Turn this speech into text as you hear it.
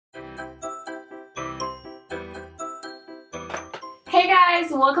Hey guys,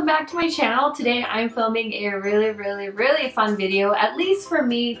 welcome back to my channel. Today I'm filming a really fun video. At least for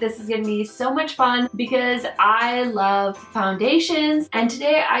me, this is gonna be so much fun because I love foundations, and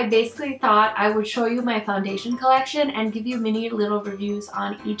today I basically thought I would show you my foundation collection and give you mini little reviews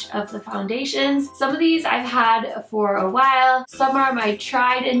on each of the foundations. Some of these I've had for a while, some are my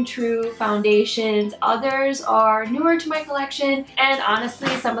tried and true foundations, others are newer to my collection, and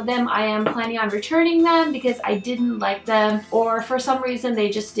honestly some of them I am planning on returning them because I didn't like them, or for some reason they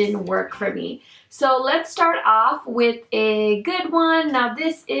just didn't work for me. So let's start off with a good one. Now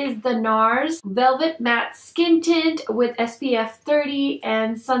this is the NARS Velvet Matte Skin Tint with SPF 30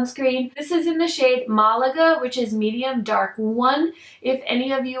 and sunscreen. This is in the shade Malaga, which is medium dark 1. If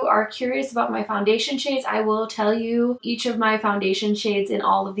any of you are curious about my foundation shades, I will tell you each of my foundation shades in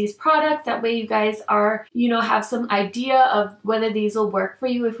all of these products. That way you guys are, have some idea of whether these will work for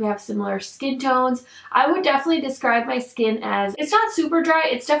you if you have similar skin tones. I would definitely describe my skin as, it's not super dry,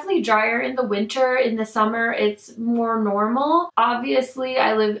 it's definitely drier in the winter. In the summer, it's more normal. Obviously,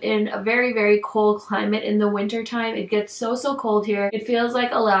 I live in a very cold climate in the winter time. It gets so cold here. It feels like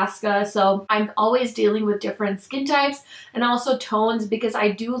Alaska, so I'm always dealing with different skin types and also tones because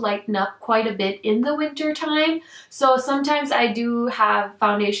I do lighten up quite a bit in the winter time. So sometimes I do have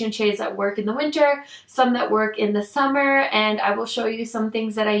foundation shades that work in the winter, some that work in the summer, and I will show you some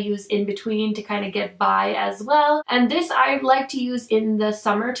things that I use in between to kind of get by as well. And this I like to use in the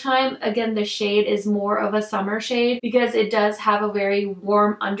summertime. Again, the shade is more of a summer shade because it does have a very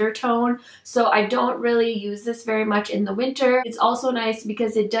warm undertone, so I don't really use this very much in the winter. It's also nice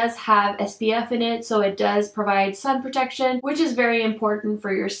because it does have SPF in it, so it does provide sun protection, which is very important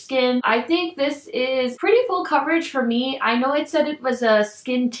for your skin. I think this is pretty full coverage for me. I know it said it was a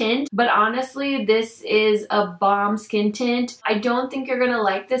skin tint, but honestly this is a bomb skin tint. I don't think you're gonna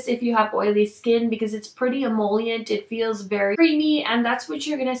like this if you have oily skin because it's pretty emollient. It feels very creamy, and that's what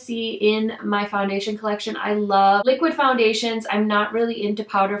you're gonna see in my foundation collection. I love liquid foundations. I'm not really into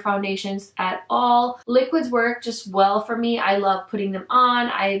powder foundations at all. Liquids work just well for me. I love putting them on.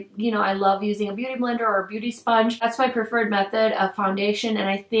 I love using a beauty blender or a beauty sponge. That's my preferred method of foundation, and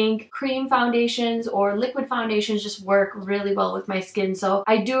I think cream foundations or liquid foundations just work really well with my skin. So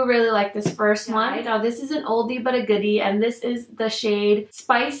I do really like this first one. Now this is an oldie but a goodie, and this is the shade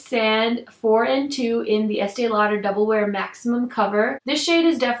Spice Sand 4 and 2 in the Estee Lauder Double Wear Maximum Cover. This shade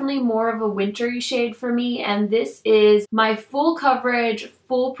is definitely more of a wintry shade for me, and this is my full coverage,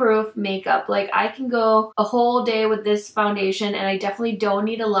 foolproof makeup. Like, I can go a whole day with this foundation and I definitely don't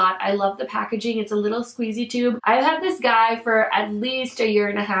need a lot. I love the packaging. It's a little squeezy tube. I've had this guy for at least a year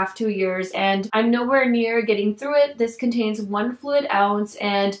and a half, 2 years, and I'm nowhere near getting through it. This contains 1 fluid ounce,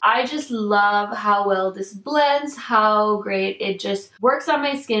 and I just love how well this blends, how great it just works on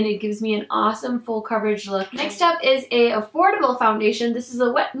my skin. It gives me an awesome full coverage look. Next up is a affordable foundation. This is a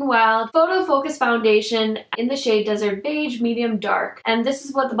Wet n Wild Photo Focus Foundation in the shade Desert Beige Medium Dark, and this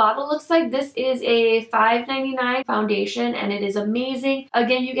is what the bottle looks like. This is a $5.99 foundation, and it is amazing.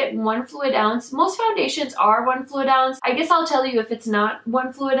 Again, you get 1 fluid ounce. Most foundations are 1 fluid ounce. I guess I'll tell you if it's not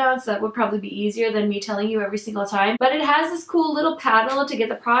 1 fluid ounce. That would probably be easier than me telling you every single time. But it has this cool little paddle to get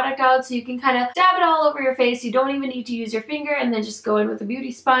the product out, so you can kind of dab it all over your face. You don't even need to use your finger, and then just go in with a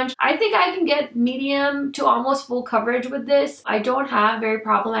beauty sponge. I think I can get medium to almost full coverage with this. I don't have very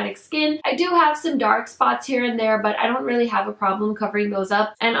problematic skin. I do have some dark spots here and there, but I don't really have a problem covering those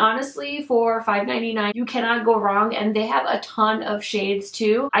up. And honestly, for $5.99 you cannot go wrong, and they have a ton of shades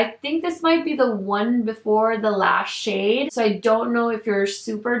too. I think this might be the one before the last shade, so I don't know if you're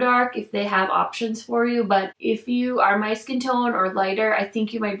super dark if they have options for you, but if you are my skin tone or lighter, I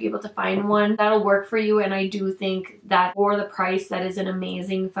think you might be able to find one that'll work for you, and I do think that for the price that is an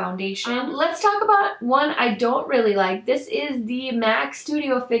amazing foundation. Let's talk about one I don't really like. This is the MAC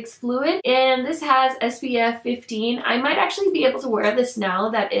Studio Fix Fluid, and this has SPF 15. I might actually be able to wear this now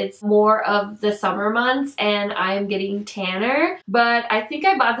that it's more of the summer months and I'm getting tanner, but I think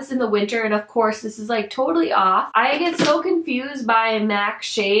I bought this in the winter, and of course this is like totally off. I get so confused by MAC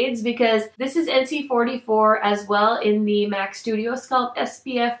shades because this is NC44 as well in the MAC Studio Sculpt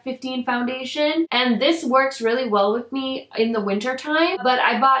SPF 15 foundation, and this works really well with me in the winter time, but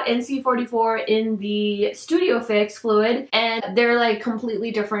I bought NC44 in the Studio Fix Fluid, and they're like completely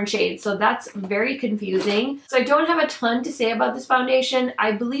different shades, so that's very confusing. So I don't have a ton to say about this foundation.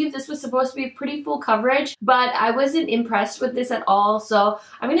 I believe this was supposed to be pretty full coverage, but I wasn't impressed with this at all, so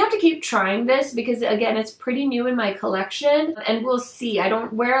I'm gonna have to keep trying this because again, it's pretty new in my collection, and we'll see. I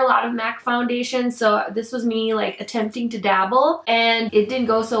don't wear a lot of MAC foundation, so this was me like attempting to dabble, and it didn't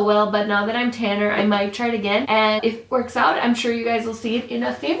go so well, but now that I'm tanner, I might try it again, and if it works out, I'm sure you guys will see it in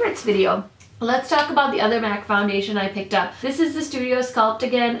a favorites video. Let's talk about the other MAC foundation I picked up. This is the Studio Sculpt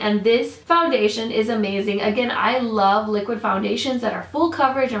again, and this foundation is amazing. Again, I love liquid foundations that are full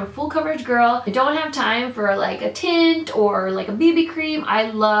coverage. I'm a full coverage girl. I don't have time for like a tint or like a BB cream. I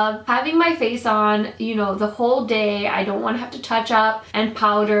love having my face on, you know, the whole day. I don't want to have to touch up and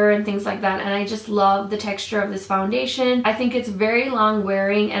powder and things like that, and I just love the texture of this foundation. I think it's very long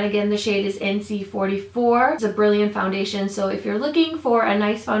wearing, and again, the shade is NC44. It's a brilliant foundation, so if you're looking for a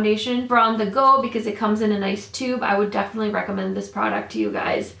nice foundation from the go, because it comes in a nice tube, I would definitely recommend this product to you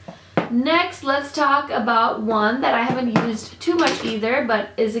guys. Next, let's talk about one that I haven't used too much either,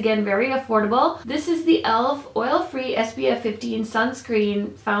 but is again very affordable. This is the e.l.f. Oil-Free SPF 15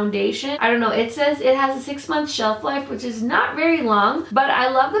 Sunscreen Foundation. I don't know, it says it has a 6-month shelf life, which is not very long, but I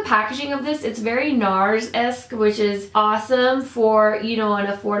love the packaging of this. It's very NARS-esque, which is awesome for, you know, an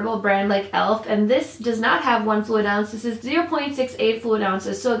affordable brand like e.l.f. And this does not have 1 fluid ounce. This is 0.68 fluid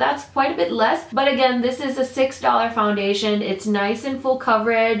ounces, so that's quite a bit less. But again, this is a $6 foundation. It's nice and full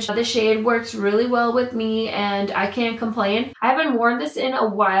coverage. The shade works really well with me, and I can't complain. I haven't worn this in a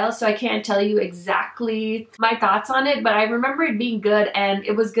while, so I can't tell you exactly my thoughts on it, but I remember it being good, and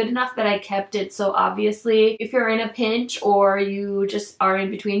it was good enough that I kept it. So obviously, if you're in a pinch, or you just are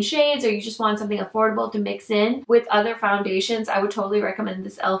in between shades, or you just want something affordable to mix in with other foundations, I would totally recommend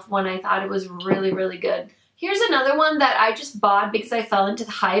this e.l.f. one. I thought it was really, really good. Here's another one that I just bought because I fell into the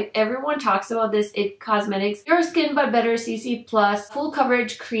hype. Everyone talks about this IT Cosmetics Your Skin But Better CC Plus Full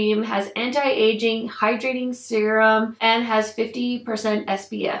Coverage Cream. Has anti-aging hydrating serum and has 50%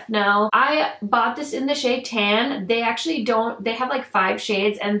 SPF. Now, I bought this in the shade Tan. They actually don't, they have like 5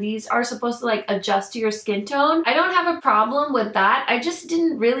 shades, and these are supposed to like adjust to your skin tone. I don't have a problem with that. I just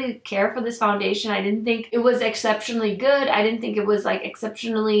didn't really care for this foundation. I didn't think it was exceptionally good. I didn't think it was like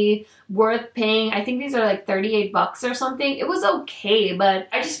exceptionally worth paying. I think these are like 38 bucks or something. It was okay, but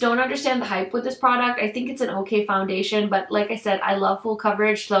I just don't understand the hype with this product. I think it's an okay foundation, but like I said, I love full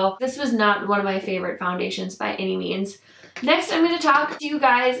coverage, so this was not one of my favorite foundations by any means. Next, I'm going to talk to you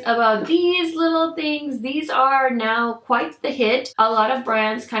guys about these little things. These are now quite the hit. A lot of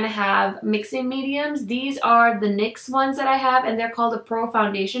brands kind of have mixing mediums. These are the NYX ones that I have, and they're called the Pro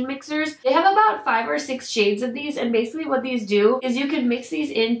Foundation Mixers. They have about 5 or 6 shades of these, and basically what these do is you can mix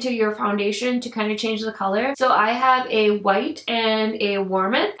these into your foundation to kind of change the color. So I have a white and a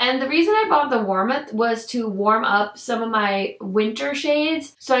warmth, and the reason I bought the warmth was to warm up some of my winter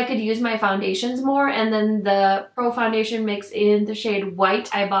shades so I could use my foundations more, and then the Pro Foundation Mix in the shade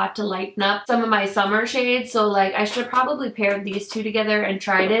white I bought to lighten up some of my summer shades. So like I should probably pair these two together and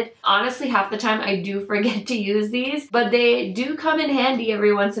tried it. Honestly, half the time I do forget to use these, but they do come in handy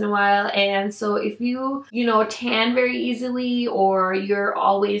every once in a while. And so if you know, tan very easily, or you're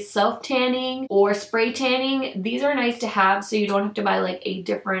always self-tanning or spray tanning, these are nice to have so you don't have to buy like 8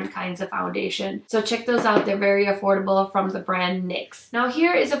 different kinds of foundation. So check those out. They're very affordable from the brand NYX. Now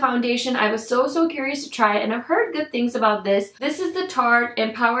here is a foundation I was so curious to try, and I've heard good things about this. This is the Tarte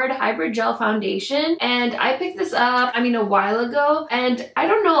Empowered Hybrid Gel Foundation, and I picked this up, a while ago, and I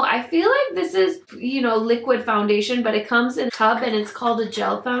don't know, I feel like this is, you know, liquid foundation, but it comes in a tub and it's called a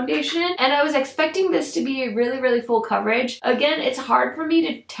gel foundation, and I was expecting this to be really full coverage. Again, it's hard for me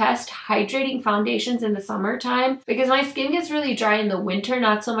to test hydrating foundations in the summertime because my skin gets really dry in the winter,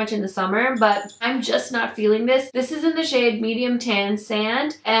 not so much in the summer, but I'm just not feeling this. This is in the shade Medium Tan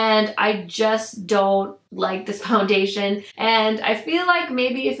Sand, and I just don't like this foundation, and I feel like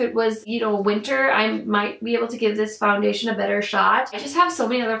maybe if it was, you know, winter, I might be able to give this foundation a better shot. I just have so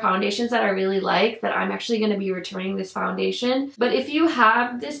many other foundations that I really like that I'm actually going to be returning this foundation. But if you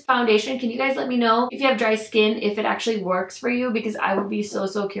have this foundation, can you guys let me know if you have dry skin, if it actually works for you, because I would be so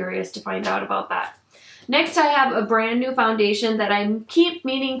curious to find out about that. Next, I have a brand new foundation that I keep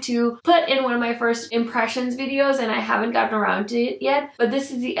meaning to put in one of my first impressions videos, and I haven't gotten around to it yet. But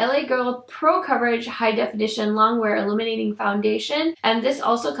this is the LA Girl Pro Coverage High Definition Longwear Illuminating Foundation, and this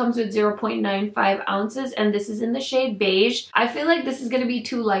also comes with 0.95 ounces, and this is in the shade Beige. I feel like this is going to be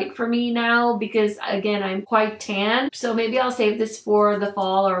too light for me now because, again, I'm quite tan, so maybe I'll save this for the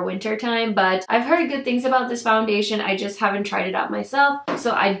fall or winter time. But I've heard good things about this foundation. I just haven't tried it out myself,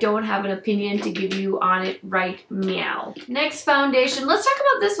 so I don't have an opinion to give you on it right meow. Next foundation, let's talk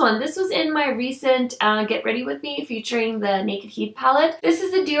about this one. This was in my recent Get Ready With Me featuring the Naked Heat palette. This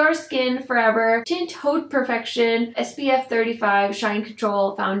is the Dior Skin Forever Tint Haute Perfection SPF 35 Shine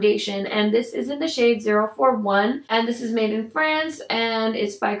Control Foundation, and this is in the shade 041, and this is made in France, and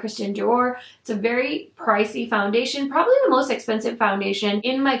it's by Christian Dior. It's a very pricey foundation, probably the most expensive foundation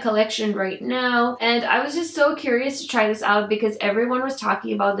in my collection right now, and I was just so curious to try this out because everyone was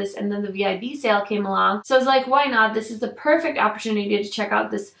talking about this, and then the VIB sale came along long. So I was like, why not? This is the perfect opportunity to check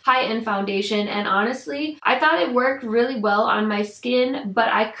out this high-end foundation. And honestly, I thought it worked really well on my skin, but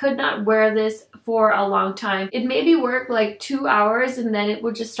I could not wear this for a long time. It maybe worked like 2 hours and then it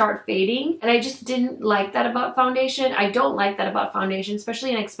would just start fading. And I just didn't like that about foundation. I don't like that about foundation,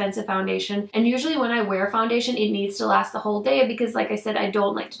 especially an expensive foundation. And usually when I wear foundation, it needs to last the whole day because like I said, I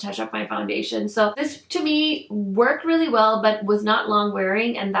don't like to touch up my foundation. So this to me worked really well, but was not long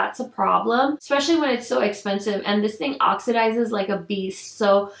wearing, and that's a problem, especially when it's so expensive. And this thing oxidizes like a beast.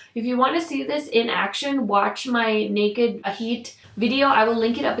 So if you want to see this in action, watch my Naked Heat video. I will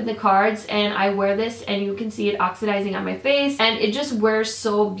link it up in the cards, and I wear this and you can see it oxidizing on my face, and it just wears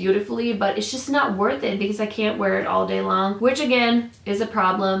so beautifully, but it's just not worth it because I can't wear it all day long, which again is a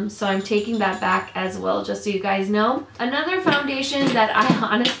problem. So I'm taking that back as well, just so you guys know. Another foundation that I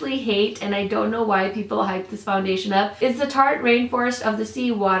honestly hate, and I don't know why people hype this foundation up, is the Tarte Rainforest of the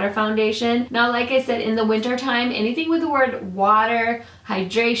Sea Water Foundation. Now, like I said, in the winter time, anything with the word water,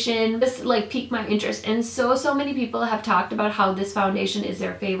 hydration, this like piqued my interest, and so many people have talked about how this foundation is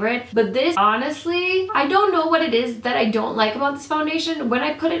their favorite. But this, honestly, I don't know what it is that I don't like about this foundation. When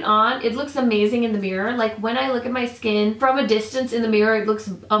I put it on, it looks amazing in the mirror. Like when I look at my skin from a distance in the mirror, it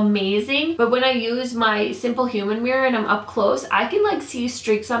looks amazing, but when I use my Simple Human mirror and I'm up close, I can like see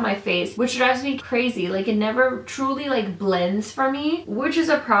streaks on my face, which drives me crazy. Like it never truly like blends for me, which is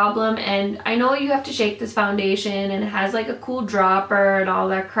a problem. And I know you have to shake this foundation and it has like a cool dropper and all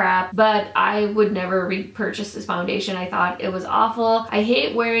that crap, but I would never repurchase this foundation. I thought it was awful. I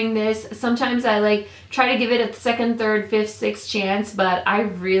hate wearing this. Sometimes I like try to give it a second, third, fifth, sixth chance, but I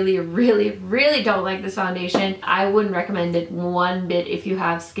really don't like this foundation. I wouldn't recommend it one bit if you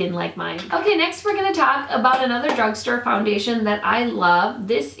have skin like mine. Okay, next we're gonna talk about another drugstore foundation that I love.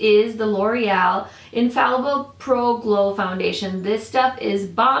 This is the L'Oreal Infallible Pro Glow Foundation. This stuff is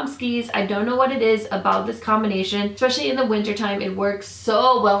bomb skis. I don't know what it is about this combination, especially in the wintertime. It works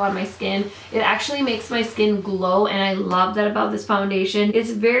so well on my skin. It actually makes my skin glow, and I love that about this foundation.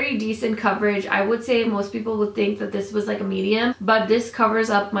 It's very decent coverage. I would say most people would think that this was like a medium, but this covers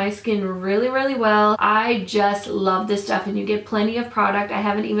up my skin really well. I just love this stuff, and you get plenty of product. I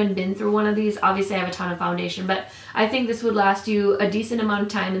haven't even been through one of these. Obviously I have a ton of foundation, but I think this would last you a decent amount of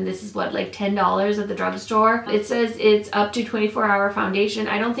time, and this is what, like $10 at the drugstore. It says it's up to 24-hour foundation.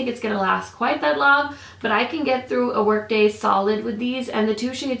 I don't think it's gonna last quite that long, but I can get through a workday solid with these. And the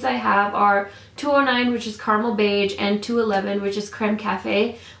two shades I have are 209, which is Caramel Beige, and 211, which is Creme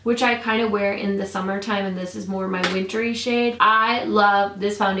Cafe, which I kind of wear in the summertime, and this is more my wintry shade. I love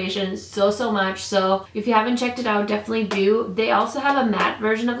this foundation so much, so if you haven't checked it out, definitely do. They also have a matte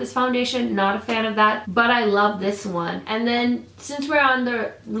version of this foundation. Not a fan of that, but I love this one. And then since we're on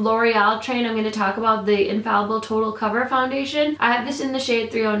the L'Oreal train, I'm going to talk about the Infallible Total Cover Foundation. I have this in the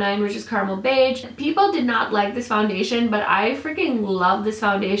shade 309, which is Caramel Beige. People did not like this foundation, but I freaking love this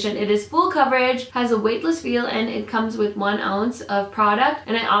foundation. It is full coverage, has a weightless feel, and it comes with 1 ounce of product.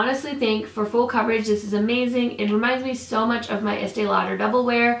 And I honestly think for full coverage, this is amazing. It reminds me so much of my Estee Lauder Double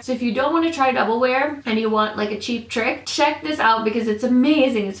Wear. So if you don't want to try Double Wear and you want like a cheap trick, check this out because it's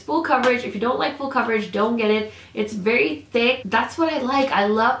amazing. It's full coverage. If you don't like full coverage, don't get it. It's very thick. That's what I like. I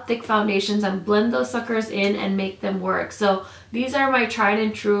love thick foundations and blend those suckers in and make them work. So these are my tried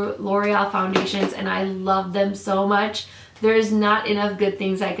and true L'Oreal foundations, and I love them so much. There's not enough good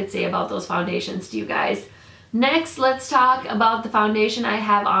things I could say about those foundations to you guys. Next, let's talk about the foundation I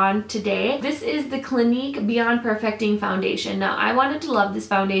have on today. This is the Clinique Beyond Perfecting Foundation. Now, I wanted to love this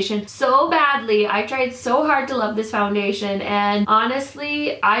foundation so badly. I tried so hard to love this foundation, and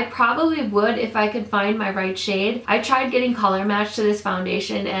honestly, I probably would if I could find my right shade. I tried getting color match to this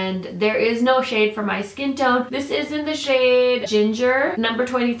foundation, and there is no shade for my skin tone. This is in the shade Ginger, number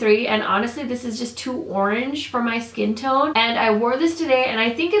 23, and honestly, this is just too orange for my skin tone. And I wore this today, and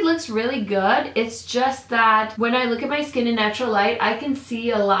I think it looks really good. It's just that when I look at my skin in natural light, I can see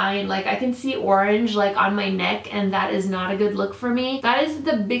a line, like I can see orange like on my neck, and that is not a good look for me. That is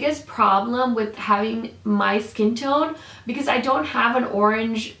the biggest problem with having my skin tone, because I don't have an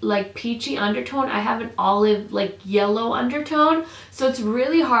orange like peachy undertone. I have an olive like yellow undertone. So it's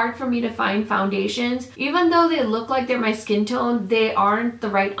really hard for me to find foundations. Even though they look like they're my skin tone, they aren't the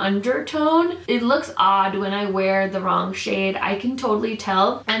right undertone. It looks odd when I wear the wrong shade. I can totally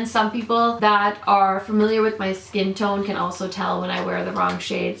tell. And some people that are familiar with my skin tone can also tell when I wear the wrong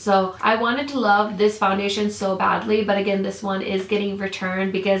shade. So I wanted to love this foundation so badly, but again, this one is getting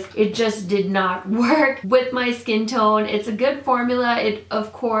returned because it just did not work with my skin tone. It's a good formula. It,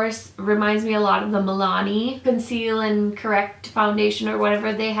 of course, reminds me a lot of the Milani Conceal and Correct foundation or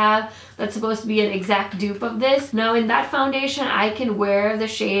whatever they have. that's supposed to be an exact dupe of this. Now in that foundation, I can wear the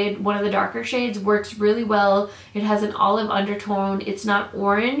shade, one of the darker shades, works really well. It has an olive undertone. It's not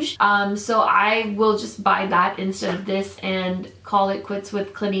orange. So I will just buy that instead of this and call it quits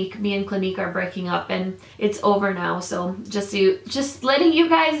with Clinique. Me and Clinique are breaking up and it's over now. So just letting you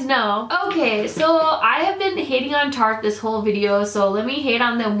guys know. Okay, so I have been hating on Tarte this whole video, so let me hate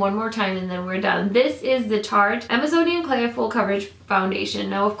on them one more time and then we're done. This is the Tarte Amazonian Clay Full Coverage Foundation.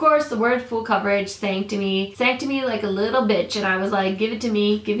 Now of course the word full coverage sang to me like a little bitch, and I was like, give it to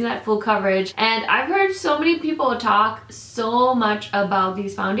me, give me that full coverage. And I've heard so many people talk so much about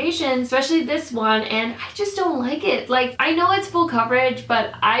these foundations, especially this one, and I just don't like it. Like, I know it's full coverage,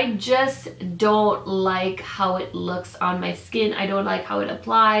 but I just don't like how it looks on my skin. I don't like how it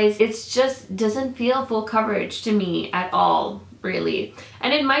applies. It just doesn't feel full coverage to me at all, really.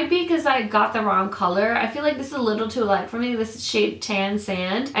 And it might be because I got the wrong color. I feel like this is a little too light for me. This is shade Tan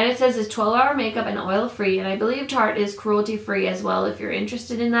Sand, and it says it's 12-hour makeup and oil free, and I believe Tarte is cruelty free as well if you're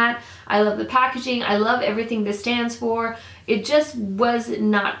interested in that. I love the packaging. I love everything this stands for. It just was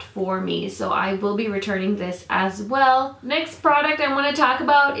not for me, so I will be returning this as well. Next product I want to talk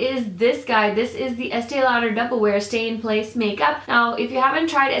about is this guy. This is the Estee Lauder Double Wear Stay in Place Makeup. Now, if you haven't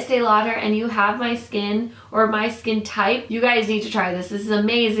tried Estee Lauder and you have my skin or my skin type, you guys need to try this. This is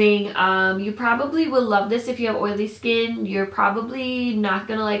amazing. You probably will love this if you have oily skin. You're probably not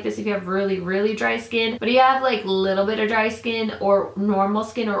gonna like this if you have really dry skin, but if you have like a little bit of dry skin or normal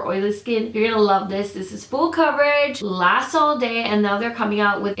skin or oily skin, you're gonna love this. This is full coverage, lasts all day, and now they're coming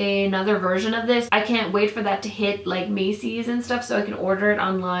out with another version of this. I can't wait for that to hit like Macy's and stuff so I can order it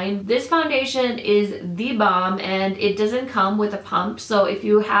online. This foundation is the bomb, and it doesn't come with a pump. So if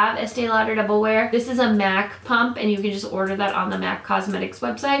you have Estee Lauder Double Wear, this is a MAC pump, and you can just order that on the MAC Cosmetics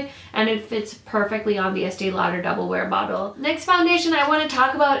website, and it fits perfectly on the Estee Lauder Double Wear bottle. Next foundation I want to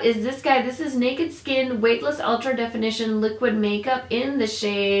talk about is this guy. This is Naked Skin Weightless Ultra Definition Liquid Makeup in the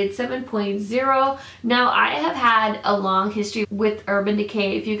shade 7.0. Now, I have had a long history with Urban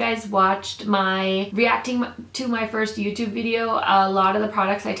Decay. If you guys watched my reacting to my first YouTube video, a lot of the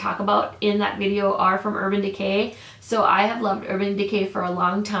products I talk about in that video are from Urban Decay. So I have loved Urban Decay for a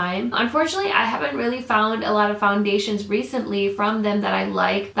long time. Unfortunately, I haven't really found a lot of foundations recently from them that I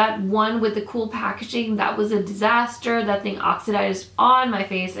like. That one with the cool packaging, that was a disaster. That thing oxidized on my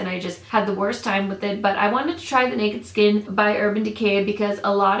face and I just had the worst time with it. But I wanted to try the Naked Skin by Urban Decay because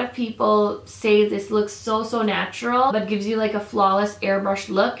a lot of people say this looks so natural but gives you like a flawless airbrush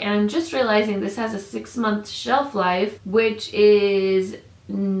look. And I'm just realizing this has a 6-month shelf life, which is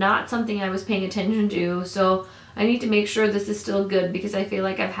not something I was paying attention to. So I need to make sure this is still good because I feel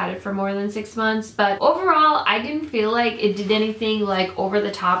like I've had it for more than 6 months. But overall, I didn't feel like it did anything like over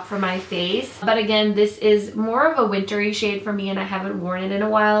the top for my face. But again, this is more of a wintry shade for me and I haven't worn it in a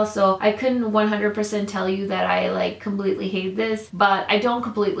while. So I couldn't 100% tell you that I like completely hate this, but I don't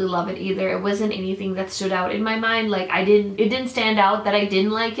completely love it either. It wasn't anything that stood out in my mind. Like it didn't stand out that I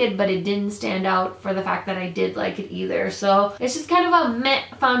didn't like it, but it didn't stand out for the fact that I did like it either. So it's just kind of a meh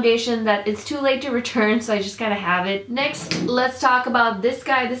foundation that it's too late to return. So I just kind of have it. Next, let's talk about this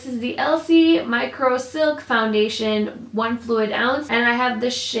guy. This is the Elsie Micro Silk Foundation, 1 fluid ounce, and I have the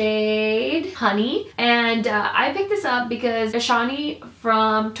shade Honey. And I picked this up because Ashani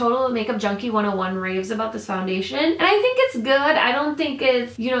from Total Makeup Junkie 101 raves about this foundation, and I think it's good. I don't think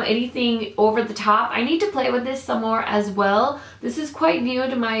it's, you know, anything over the top. I need to play with this some more as well. This is quite new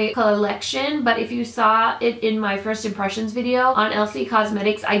to my collection, but if you saw it in my first impressions video on Elsie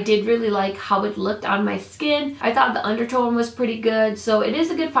Cosmetics, I did really like how it looked on my skin. I thought the undertone was pretty good, so it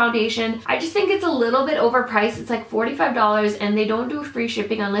is a good foundation. I just think it's a little bit overpriced. It's like $45 and they don't do free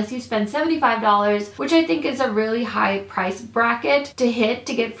shipping unless you spend $75, which I think is a really high price bracket to hit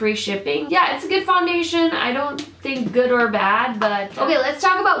to get free shipping. Yeah, it's a good foundation. I don't think good or bad, but okay, let's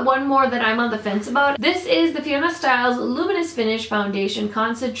talk about one more that I'm on the fence about. This is the Fiona Styles Luminous Finish Foundation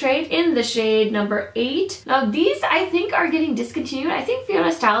Concentrate in the shade number 8. Now these I think are getting discontinued. I think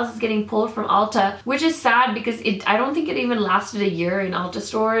Fiona Styles is getting pulled from Ulta, which is sad because I don't think it even lasted a year in Ulta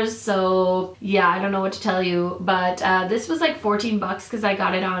stores. So yeah, I don't know what to tell you, but this was like 14 bucks because I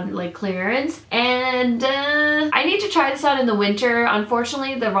got it on like clearance, and I need to try this out in the winter.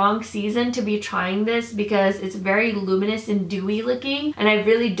 Unfortunately, the wrong season to be trying this because it's very luminous and dewy looking, and I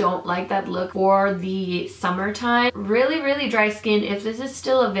really don't like that look for the summertime. Really dry Dry Skin, if this is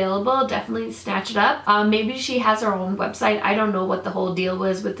still available, definitely snatch it up. Maybe she has her own website. I don't know what the whole deal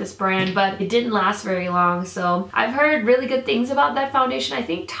was with this brand, but it didn't last very long. So I've heard really good things about that foundation. I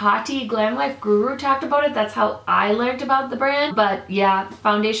think Tati, Glam Life Guru, talked about it. That's how I learned about the brand. But yeah,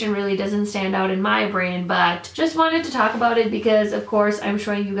 foundation really doesn't stand out in my brain, but just wanted to talk about it because of course I'm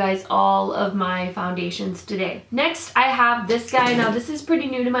showing you guys all of my foundations today. Next, I have this guy. Now this is pretty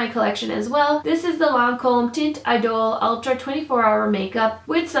new to my collection as well. This is the Lancome Tint Idole Ultra 24-Hour Makeup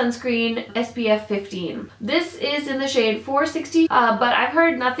with Sunscreen SPF 15. This is in the shade 460, but I've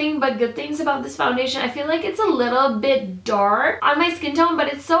heard nothing but good things about this foundation. I feel like it's a little bit dark on my skin tone,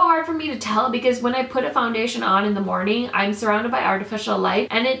 but it's so hard for me to tell because when I put a foundation on in the morning, I'm surrounded by artificial light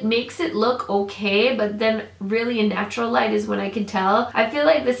and it makes it look okay, but then really in natural light is when I can tell. I feel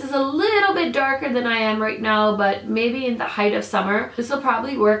like this is a little bit darker than I am right now, but maybe in the height of summer, this will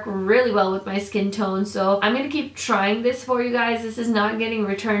probably work really well with my skin tone. So I'm gonna keep trying this for you guys. This is not getting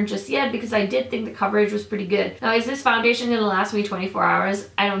returned just yet because I did think the coverage was pretty good. Now, is this foundation gonna last me 24 hours?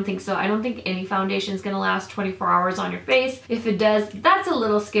 I don't think so. I don't think any foundation is gonna last 24 hours on your face. If it does, that's a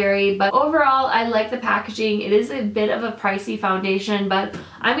little scary, but overall, I like the packaging. It is a bit of a pricey foundation, but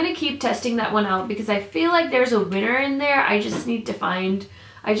I'm gonna keep testing that one out because I feel like there's a winner in there. I just need to find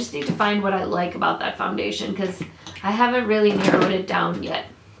what I like about that foundation because I haven't really narrowed it down yet.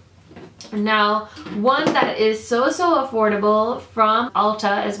 Now, one that is so affordable from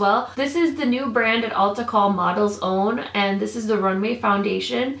Ulta as well. This is the new brand at Ulta called Model's Own, and this is the Runway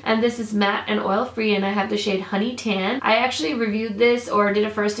Foundation, and this is matte and oil free, and I have the shade Honey Tan. I actually reviewed this or did a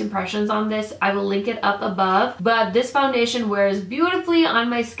first impressions on this. I will link it up above, but this foundation wears beautifully on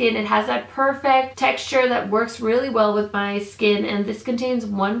my skin. It has that perfect texture that works really well with my skin, and this contains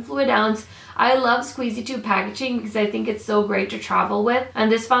 1 fluid ounce. I love squeezy tube packaging because I think it's so great to travel with, and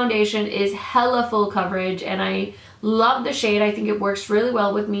this foundation is hella full coverage and I love the shade. I think it works really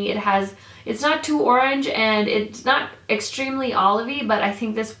well with me. It's not too orange and it's not extremely olivey, but I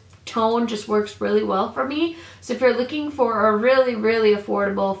think this tone just works really well for me. So if you're looking for a really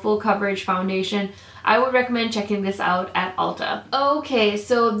affordable full coverage foundation, I would recommend checking this out at Ulta. Okay,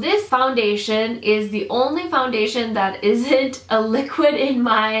 so this foundation is the only foundation that isn't a liquid in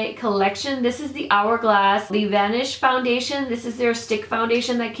my collection. This is the Hourglass The Vanish foundation. This is their stick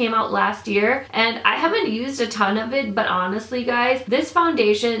foundation that came out last year, and I haven't used a ton of it, but honestly guys, this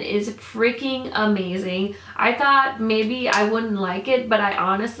foundation is freaking amazing. I thought maybe I wouldn't like it, but I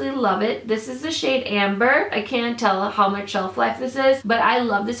honestly love it. This is the shade Amber. I can't tell how much shelf life this is, but I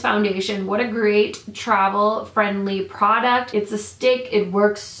love this foundation. What a great travel friendly product. It's a stick. It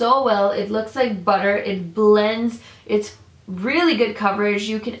works so well. It looks like butter. It blends. It's really good coverage.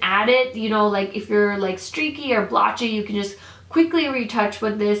 You can add it, you know, like if you're like streaky or blotchy, you can just quickly retouch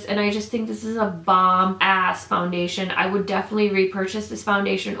with this, and I just think this is a bomb ass foundation. I would definitely repurchase this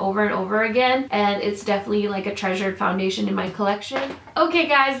foundation over and over again, and it's definitely like a treasured foundation in my collection. Okay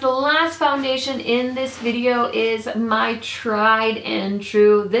guys, the last foundation in this video is my tried and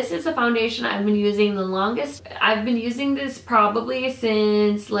true. This is a foundation I've been using the longest. I've been using this probably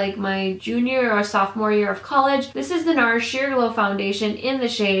since like my junior or sophomore year of college. This is the NARS Sheer Glow foundation in the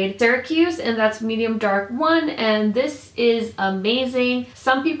shade Syracuse, and that's medium dark 1, and this is amazing.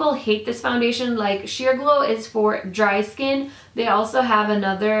 Some people hate this foundation. Like, Sheer Glow is for dry skin. They also have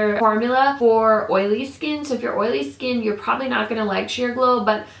another formula for oily skin. So if you're oily skin, you're probably not gonna like Sheer Glow,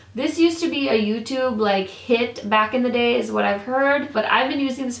 but this used to be a YouTube like hit back in the day is what I've heard, but I've been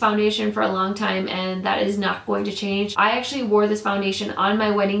using this foundation for a long time and that is not going to change. I actually wore this foundation on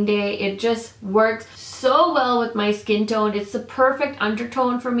my wedding day. It just works so well with my skin tone. It's the perfect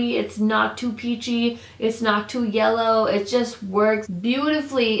undertone for me. It's not too peachy. It's not too yellow. It just works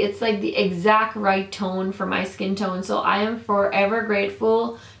beautifully. It's like the exact right tone for my skin tone. So I am forever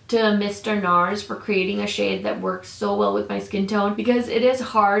grateful to Mr. NARS for creating a shade that works so well with my skin tone, because it is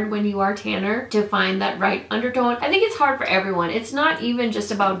hard when you are tanner to find that right undertone. I think it's hard for everyone. It's not even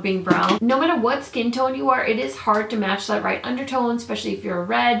just about being brown. No matter what skin tone you are, it is hard to match that right undertone, especially if you're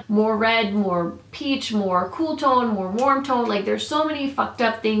red, more peach, more cool tone, more warm tone. Like, there's so many fucked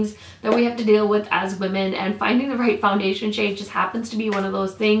up things that we have to deal with as women, and finding the right foundation shade just happens to be one of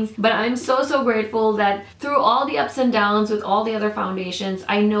those things. But I'm so grateful that through all the ups and downs with all the other foundations,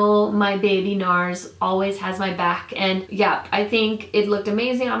 I know my baby NARS always has my back. And yeah, I think it looked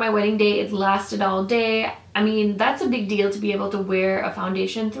amazing on my wedding day. It lasted all day. I mean, that's a big deal to be able to wear a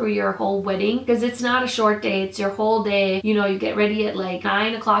foundation through your whole wedding, because it's not a short day, it's your whole day. You know, you get ready at like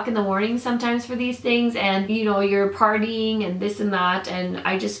 9 o'clock in the morning sometimes for these things, and you know, you're partying and this and that, and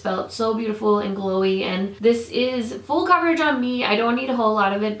I just felt so beautiful and glowy. And this is full coverage on me. I don't need a whole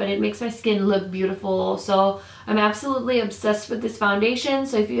lot of it, but it makes my skin look beautiful. So I'm absolutely obsessed with this foundation.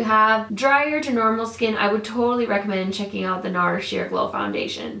 So if you have drier to normal skin, I would totally recommend checking out the NARS Sheer Glow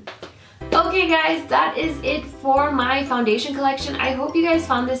foundation. Okay guys, that is it for my foundation collection. I hope you guys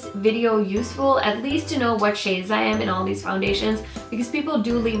found this video useful, at least to know what shades I am in all these foundations, because people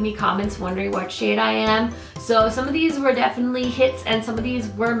do leave me comments wondering what shade I am. So some of these were definitely hits and some of these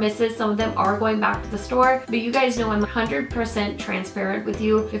were misses. Some of them are going back to the store, but you guys know I'm 100% transparent with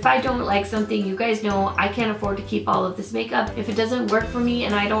you. If I don't like something, you guys know I can't afford to keep all of this makeup. If it doesn't work for me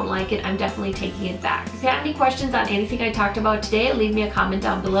and I don't like it, I'm definitely taking it back. If you have any questions on anything I talked about today, leave me a comment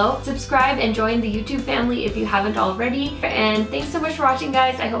down below. Subscribe and join the YouTube family if you haven't already. And thanks so much for watching,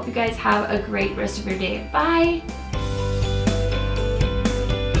 guys. I hope you guys have a great rest of your day. Bye!